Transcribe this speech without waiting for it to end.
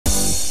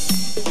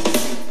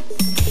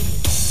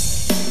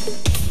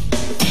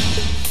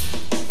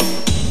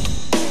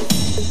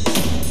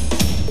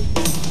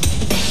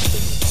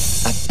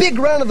big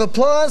round of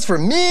applause for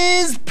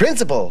Ms.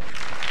 Principal.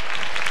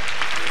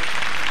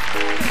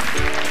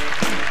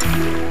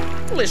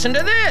 Listen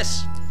to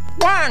this.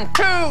 1,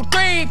 2,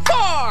 3,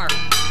 4.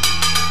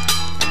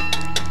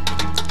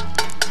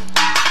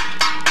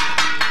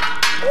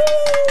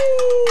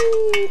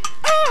 Ooh.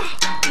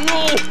 Ah.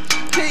 No.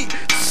 Hey,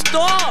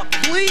 stop,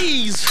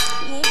 please.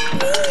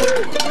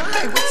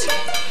 Why?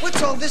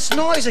 What's all this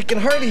noise? I can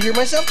hardly hear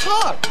myself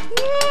talk.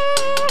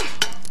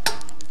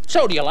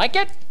 So, do you like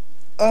it?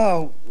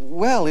 Oh,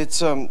 well,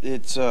 it's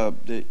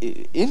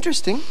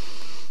interesting.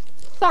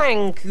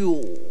 Thank you.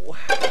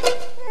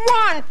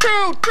 1,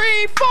 2,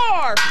 3,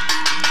 4.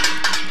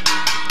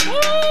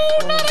 Oh,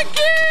 not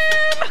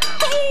again!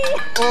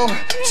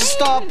 Oh,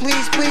 stop,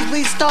 please,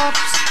 stop,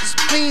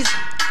 please.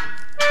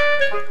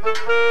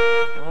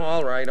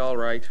 All right.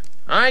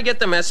 I get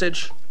the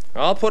message.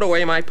 I'll put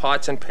away my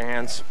pots and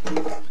pans.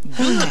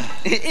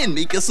 And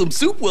make us some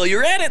soup while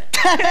you're at it.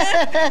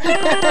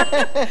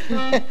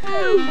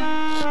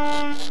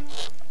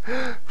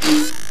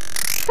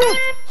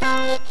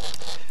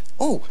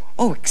 Oh,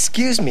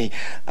 excuse me.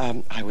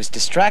 I was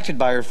distracted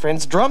by our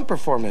friend's drum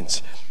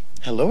performance.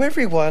 Hello,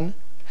 everyone.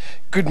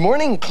 Good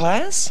morning,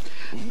 class.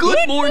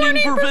 Good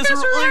morning, Professor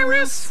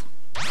Iris.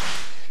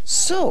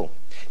 So,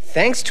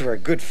 thanks to our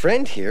good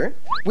friend here,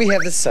 we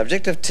have the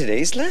subject of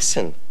today's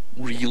lesson.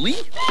 Really?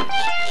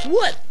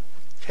 What?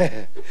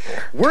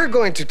 We're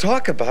going to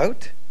talk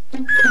about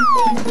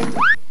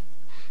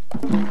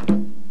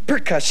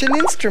percussion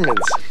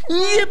instruments.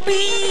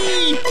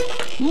 Yippee!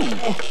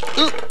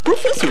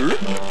 Professor,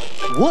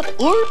 what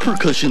are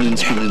percussion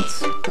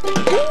instruments?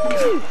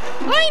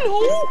 I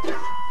know!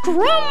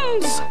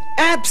 Drums!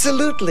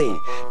 Absolutely.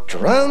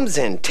 Drums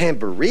and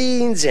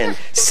tambourines and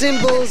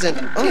cymbals and...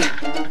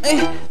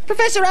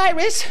 Professor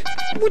Iris,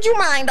 would you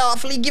mind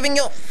awfully giving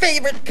your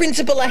favorite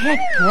principal a hand?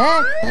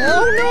 Huh?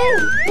 Oh, no!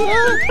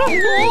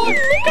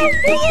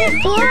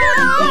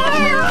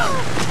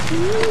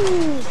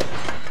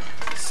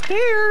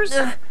 Stairs!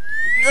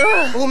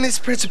 Oh, Miss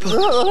Principal.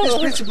 Miss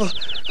Principal.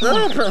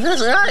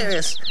 Professor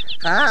Iris.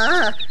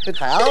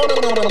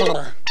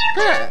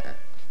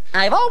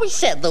 I've always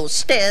said those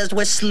stairs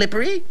were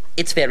slippery.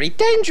 It's very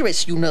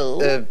dangerous, you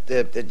know.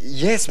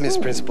 Yes, Miss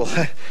Principal.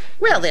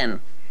 Well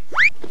then.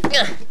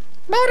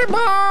 Motor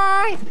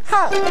boy!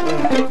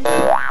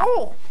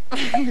 Oh.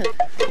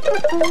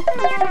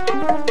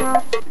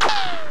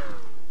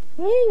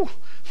 Oh,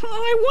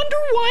 I wonder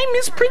why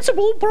Miss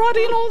Principal brought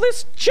in all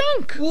this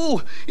junk.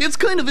 Whoa, it's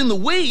kind of in the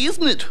way,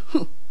 isn't it?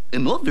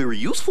 And not very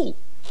useful.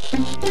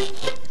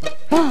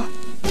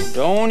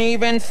 Don't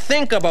even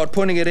think about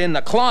putting it in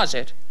the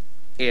closet.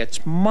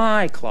 It's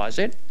my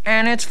closet,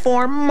 and it's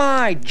for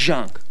my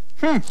junk.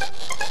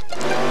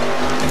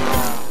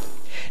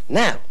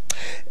 Now,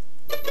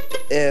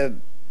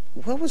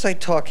 what was I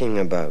talking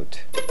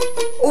about?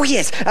 Oh,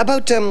 yes,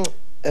 about,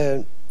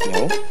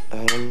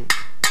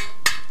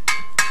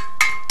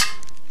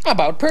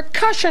 About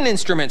percussion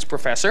instruments,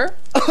 Professor.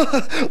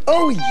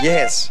 Oh,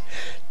 yes.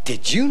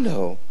 Did you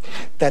know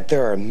that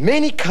there are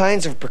many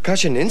kinds of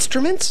percussion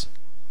instruments?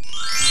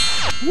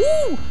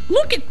 Ooh,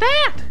 look at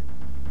that!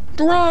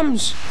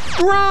 Drums!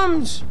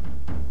 Drums!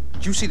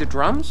 Did you see the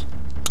drums?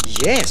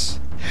 Yes.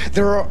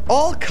 There are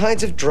all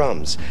kinds of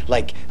drums,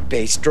 like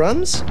bass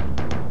drums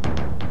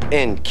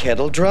and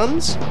kettle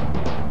drums,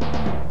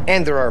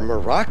 and there are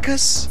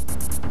maracas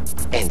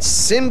and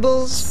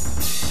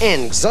cymbals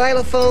and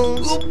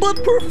xylophones.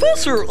 But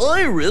Professor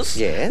Iris,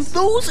 Yes?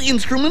 those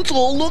instruments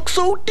all look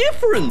so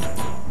different.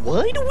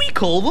 Why do we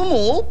call them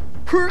all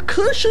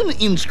percussion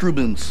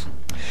instruments?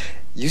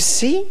 You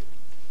see,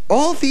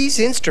 all these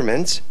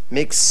instruments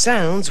make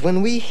sounds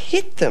when we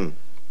hit them.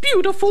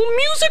 Beautiful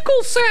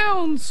musical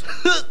sounds.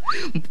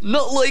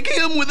 Not like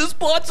him with his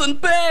pots and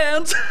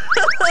pans.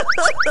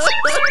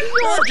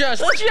 You're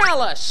just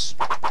jealous.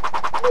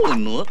 No,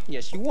 I'm not.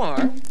 Yes, you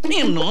are.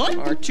 I'm not.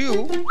 Are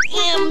too.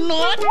 I'm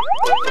not.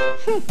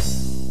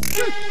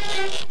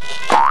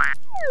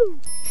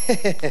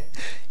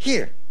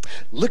 Here,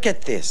 look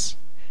at this.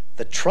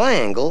 The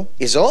triangle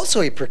is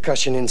also a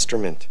percussion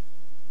instrument.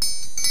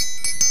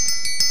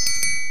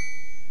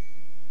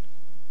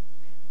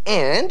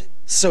 And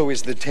so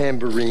is the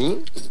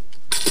tambourine.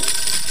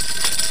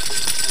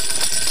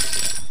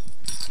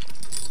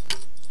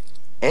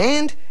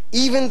 And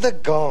even the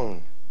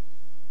gong.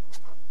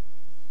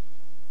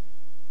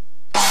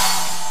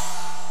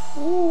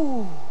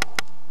 Ooh.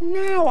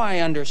 Now I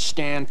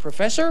understand,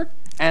 Professor.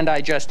 And I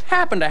just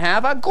happen to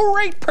have a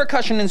great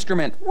percussion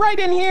instrument right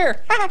in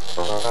here.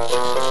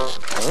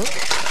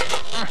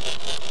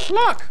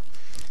 Look.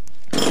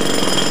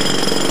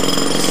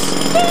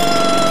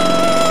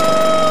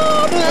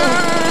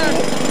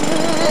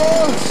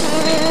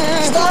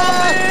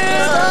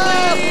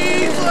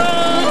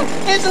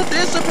 Isn't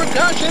this a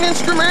percussion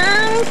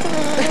instrument?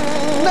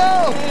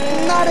 No,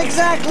 not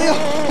exactly.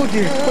 Oh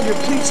dear,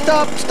 please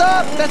stop.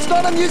 That's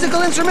not a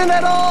musical instrument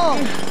at all.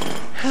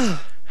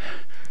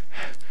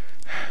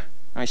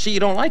 I see you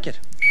don't like it.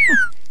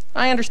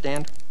 I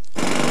understand.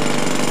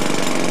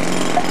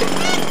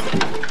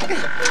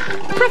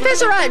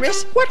 Professor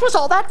Iris, what was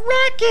all that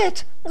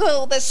racket?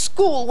 Oh, the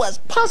school was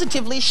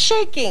positively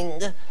shaking.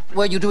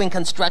 Were you doing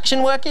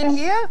construction work in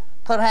here?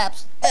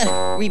 Perhaps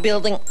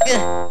rebuilding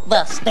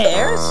the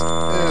stairs?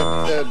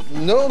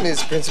 No,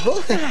 Miss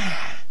Principal.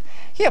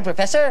 Here,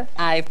 Professor,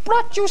 I've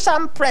brought you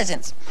some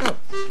presents.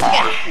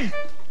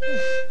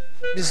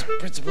 Miss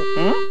Principal.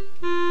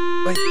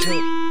 Wait till...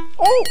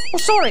 Oh,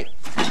 sorry.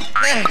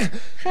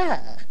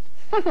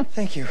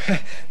 Thank you.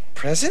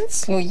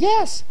 Presents? Oh,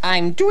 yes,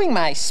 I'm doing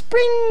my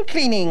spring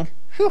cleaning.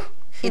 Whew.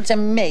 It's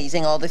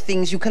amazing all the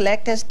things you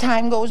collect as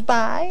time goes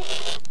by.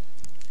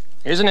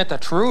 Isn't it the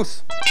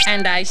truth?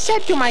 And I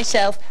said to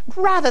myself,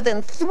 rather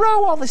than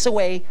throw all this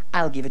away,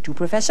 I'll give it to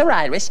Professor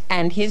Iris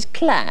and his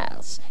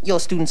class. Your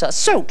students are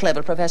so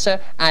clever,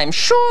 Professor. I'm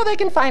sure they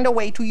can find a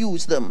way to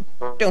use them.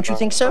 Don't you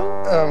think so?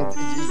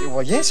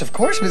 Well, yes, of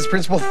course, Miss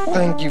Principal.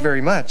 Thank you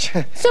very much.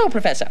 So,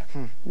 Professor,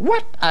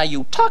 what are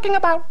you talking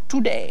about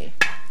today?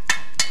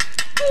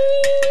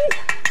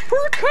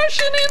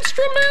 Percussion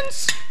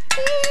instruments.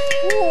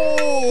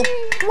 Ooh,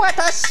 what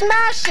a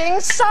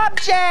smashing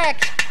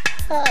subject!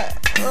 A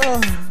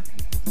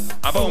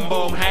boom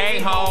boom hey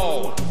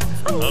ho,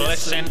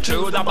 listen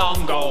to the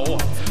bongo.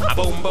 A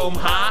boom boom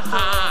ha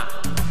ha,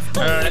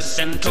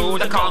 listen to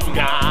the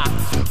conga.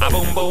 A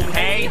boom boom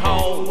hey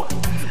ho,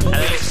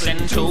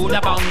 listen to the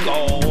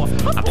bongo.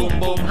 A boom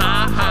boom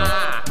ha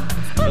ha,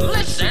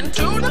 listen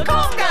to the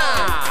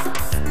conga.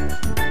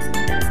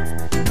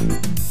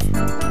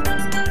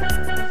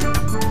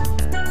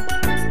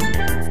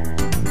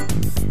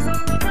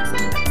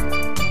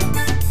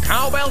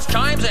 Cowbells,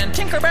 chimes, and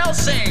Tinkerbells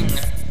sing.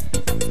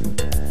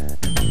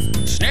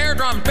 Snare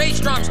drums, bass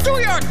drums, do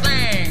your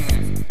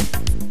thing.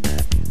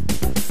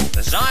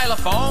 The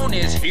xylophone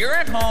is here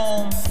at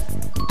home,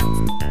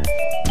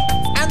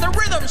 and the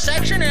rhythm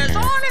section is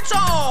on its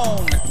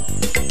own.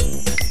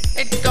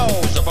 It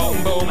goes a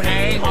boom boom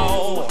hey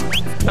ho,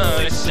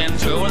 listen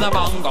to the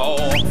bongo.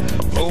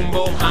 Boom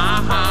boom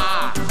ha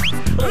ha,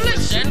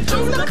 listen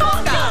to the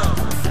conga.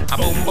 A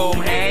boom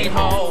boom hey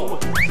ho,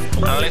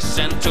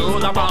 listen to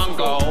the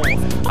bongo.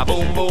 A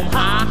boom boom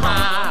ha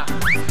ha,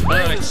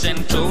 listen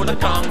to the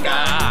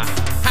conga.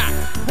 Ha,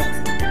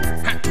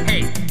 ha,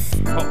 hey.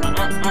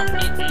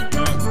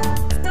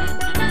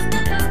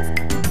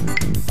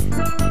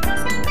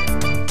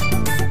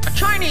 A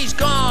Chinese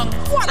gong,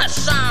 what a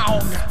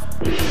sound!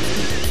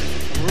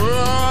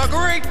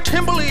 Great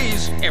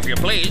timbales, if you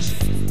please.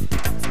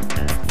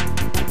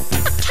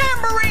 A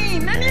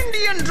tambourine, an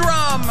Indian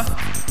drum.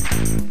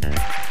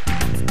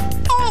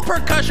 All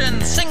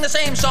percussion sing the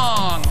same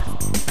song.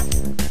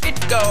 It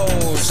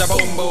goes a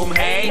boom boom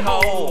hey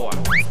ho,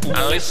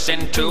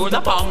 listen to the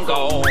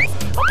bongo.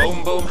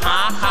 Boom boom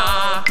ha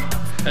ha,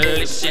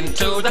 listen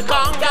to the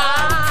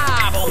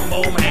conga. Boom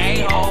boom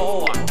hey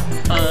ho,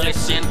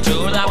 listen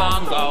to the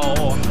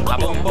bongo. A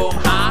boom boom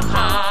ha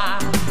ha,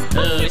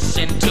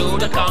 listen to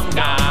the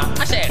conga.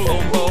 I said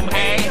boom boom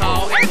hey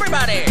ho,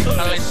 everybody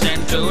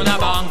listen to the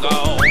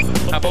bongo.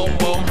 A boom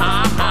boom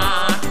ha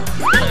ha,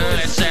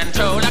 listen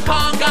to the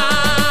conga.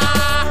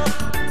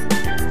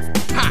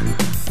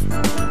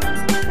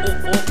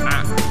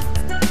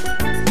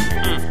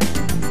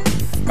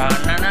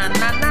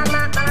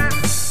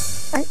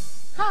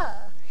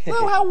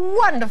 Oh, how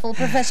wonderful,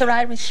 Professor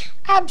Iris.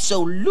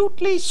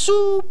 Absolutely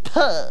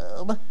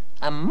superb.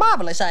 A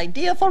marvelous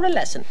idea for a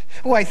lesson.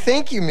 Why,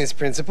 thank you, Miss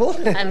Principal.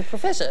 And,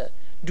 Professor,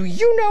 do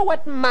you know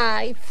what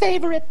my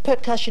favorite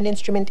percussion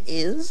instrument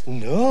is?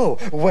 No,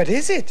 what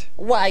is it?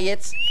 Why,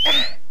 it's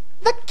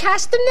the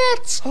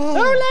castanets. Oh.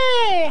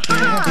 Ole!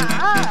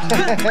 Ha!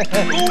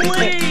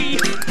 Olay!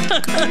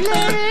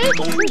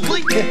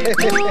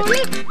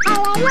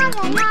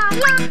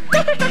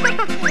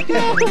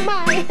 Oh,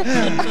 my.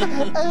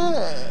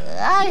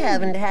 I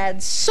haven't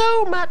had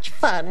so much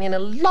fun in a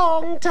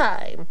long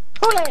time.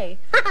 Hooray!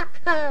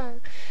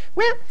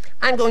 Well,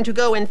 I'm going to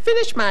go and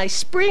finish my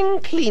spring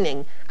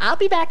cleaning. I'll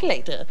be back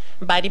later.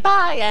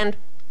 Bye-bye and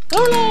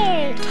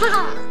hooray!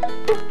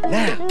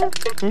 Now,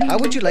 how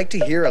would you like to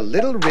hear a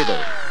little riddle?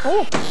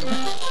 Oh,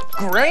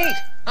 great.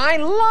 I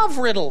love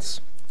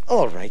riddles.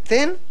 All right,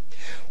 then.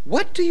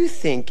 What do you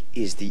think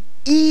is the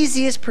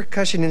easiest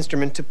percussion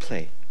instrument to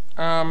play?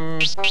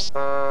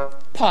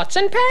 Pots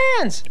and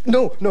pans.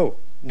 No,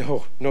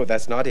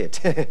 that's not it.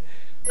 Oh,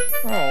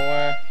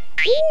 I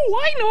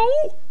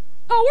know.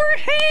 Our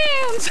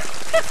hands.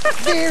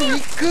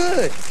 Very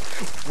good.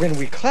 When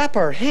we clap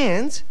our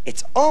hands,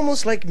 it's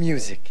almost like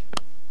music.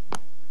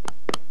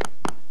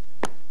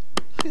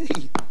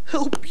 Hey,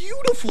 how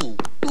beautiful.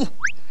 Oh,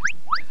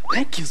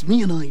 that gives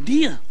me an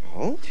idea.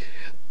 Oh?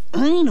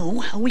 I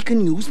know how we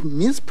can use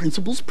Miss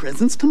Principal's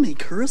presents to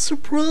make her a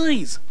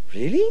surprise.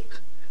 Really?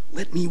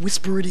 Let me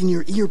whisper it in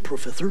your ear,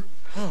 Professor.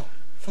 Oh,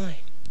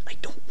 fine. I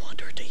don't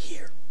want her to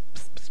hear.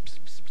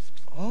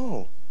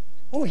 Oh.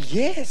 Oh,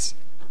 yes.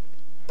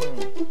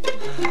 Right.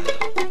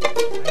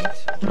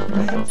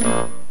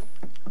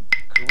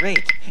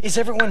 Great. Is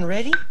everyone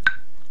ready?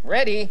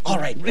 Ready? All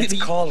right, Ready. let's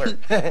call her.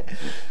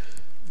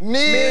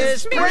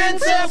 Miss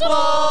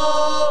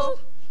Principal!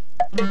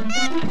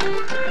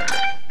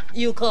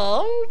 You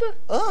called?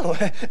 Oh,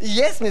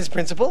 yes, Miss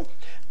Principal.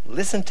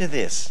 Listen to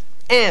this.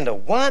 And a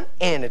 1,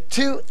 and a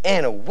 2,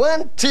 and a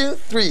 1, 2,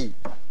 3.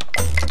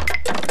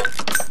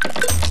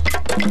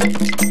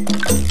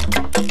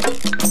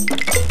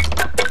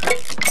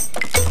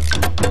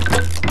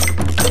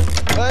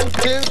 1,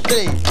 2,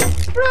 3.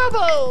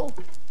 Bravo!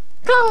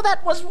 Oh,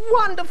 that was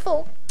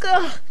wonderful.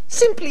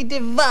 Simply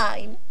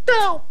divine.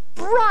 Oh,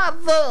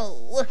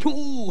 bravo!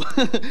 Ooh,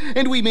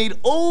 and we made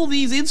all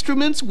these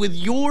instruments with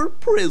your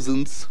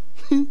presents.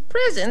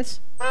 Presents?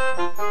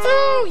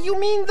 Oh, you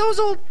mean those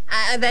old...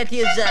 that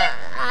is,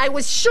 I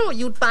was sure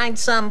you'd find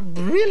some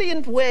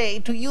brilliant way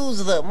to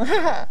use them.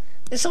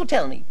 So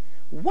tell me,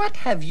 what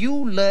have you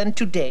learned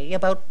today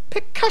about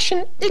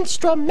percussion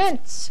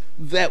instruments?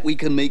 That we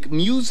can make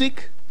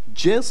music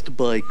just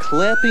by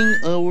clapping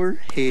our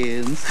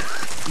hands.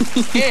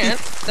 And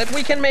that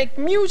we can make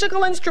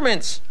musical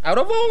instruments out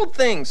of old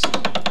things.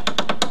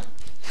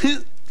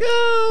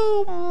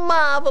 Oh,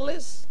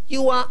 marvelous.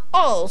 You are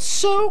all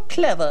so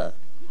clever.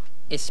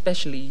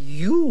 Especially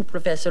you,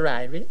 Professor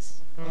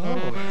Iris.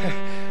 Oh,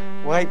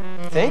 why,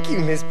 thank you,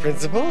 Miss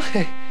Principal.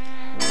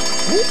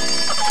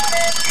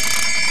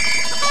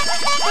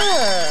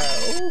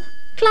 Oh,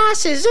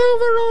 class is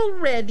over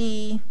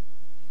already.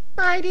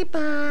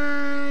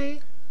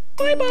 Bye-bye.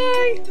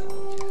 Bye-bye.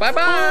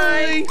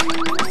 Bye-bye.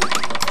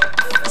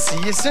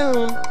 See you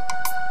soon.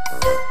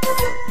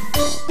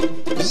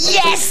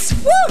 Yes!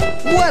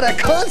 Woo! What a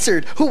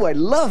concert! Oh, I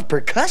love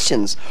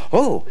percussions.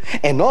 Oh,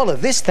 and all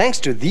of this thanks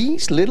to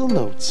these little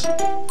notes.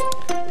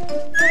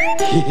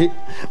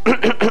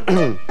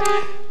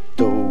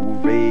 Do,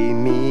 re,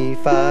 mi,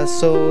 fa,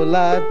 sol,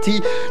 la, ti,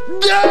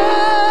 do!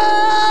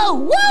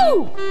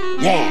 Woo!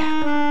 Yeah!